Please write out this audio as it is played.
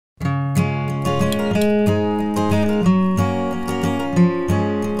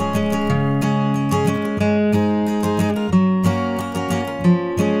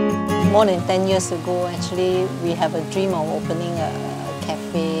more than 10 years ago, actually, we have a dream of opening a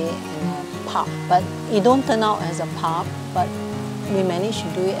cafe and a pub. But it don't turn out as a pub, but we managed to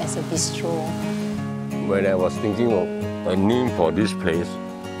do it as a bistro. When I was thinking of a name for this place,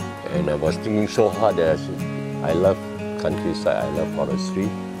 and I was thinking so hard that I love countryside, I love forestry.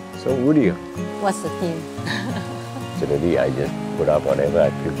 So Woody. What's the theme? Suddenly I just put up whatever I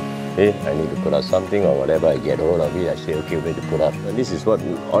feel. Hey, I need to put up something or whatever I get hold of it, I say, okay, where to put up. And this is what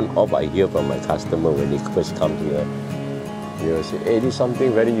on-off I hear from my customer when they first come here. They say, hey, this is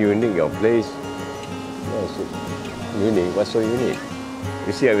something very unique, your place. I said, unique? What's so unique?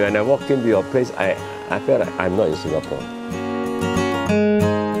 You see, when I walk into your place, I feel like I'm not in Singapore.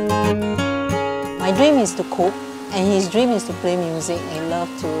 My dream is to cook, and his dream is to play music. He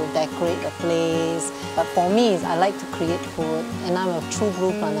loves to decorate the place. But for me, I like to create food, and I'm a true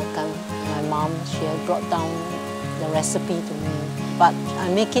blue Peranakan. My mom, she had brought down the recipe to me. But I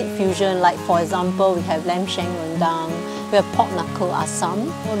make it fusion, like for example, we have lamb shank rendang, we have pork knuckle asam.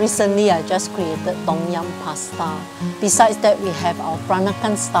 Recently, I just created tom yum pasta. Besides that, we have our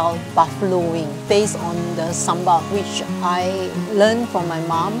Peranakan style buffalo wing, based on the sambal, which I learned from my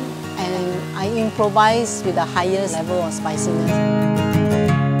mom, and I improvise with the highest level of spiciness.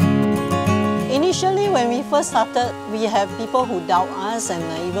 Initially, when we first started, we have people who doubt us, and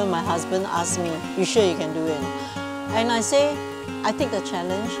even my husband asked me, you sure you can do it? And I say, I take the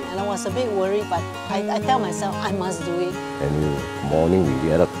challenge, and I was a bit worried, but I tell myself, I must do it. And in the morning, we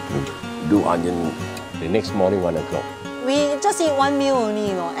get up to do onion. The next morning, 1 o'clock. We just eat one meal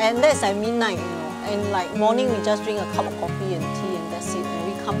only, and that's at midnight, And like morning, we just drink a cup of coffee and tea, and that's it. And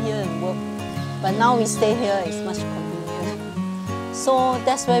we come here and work. But now we stay here, it's much convenient. So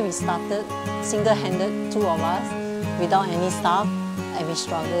that's where we started, single-handed, two of us, without any staff, and we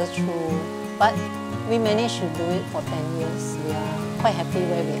struggled through. But we managed to do it for 10 years. We are quite happy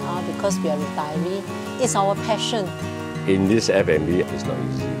where we are because we are retiree. It's our passion. In this F&B, it's not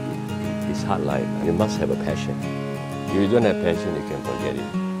easy. It's hard life. You must have a passion. If you don't have passion, you can forget it.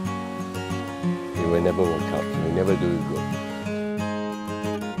 It will never work out. You will never do it good.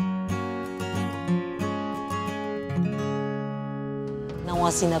 I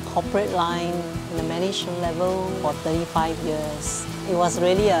was in a corporate line, in the management level for 35 years. It was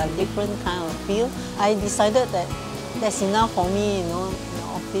really a different kind of feel. I decided that that's enough for me, in the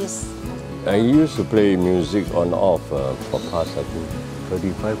office. I used to play music on off for past, I think,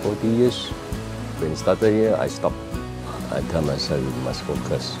 35, 40 years. When I started here, I stopped. I tell myself you must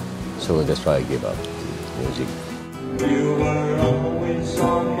focus. So that's why I gave up music. You were always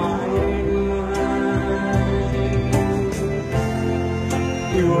on my mind.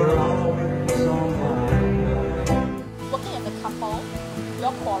 You were always on my mind. Working as a couple, you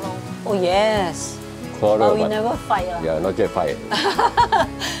all quarrel. Oh yes. Quarrel, but we never fight. Yeah, not yet fight.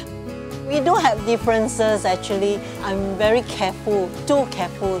 We do have differences actually. I'm very careful, too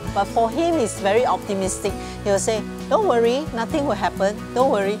careful. But for him, he's very optimistic. He'll say, don't worry, nothing will happen, don't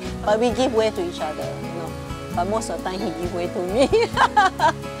worry. But we give way to each other, But most of the time, he gives way to me. Can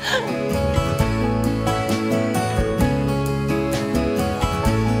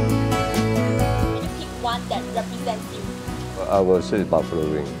you pick one that represents you? I will say buffalo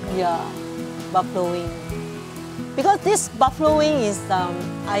wing. Yeah, buffalo wing. Because this buffalo wing is,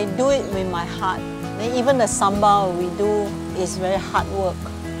 I do it with my heart. And even the sambal we do is very hard work.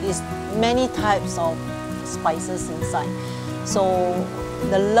 It's many types of spices inside. So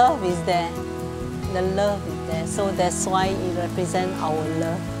the love is there. The love is there. So that's why it represents our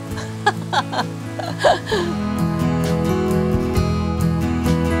love.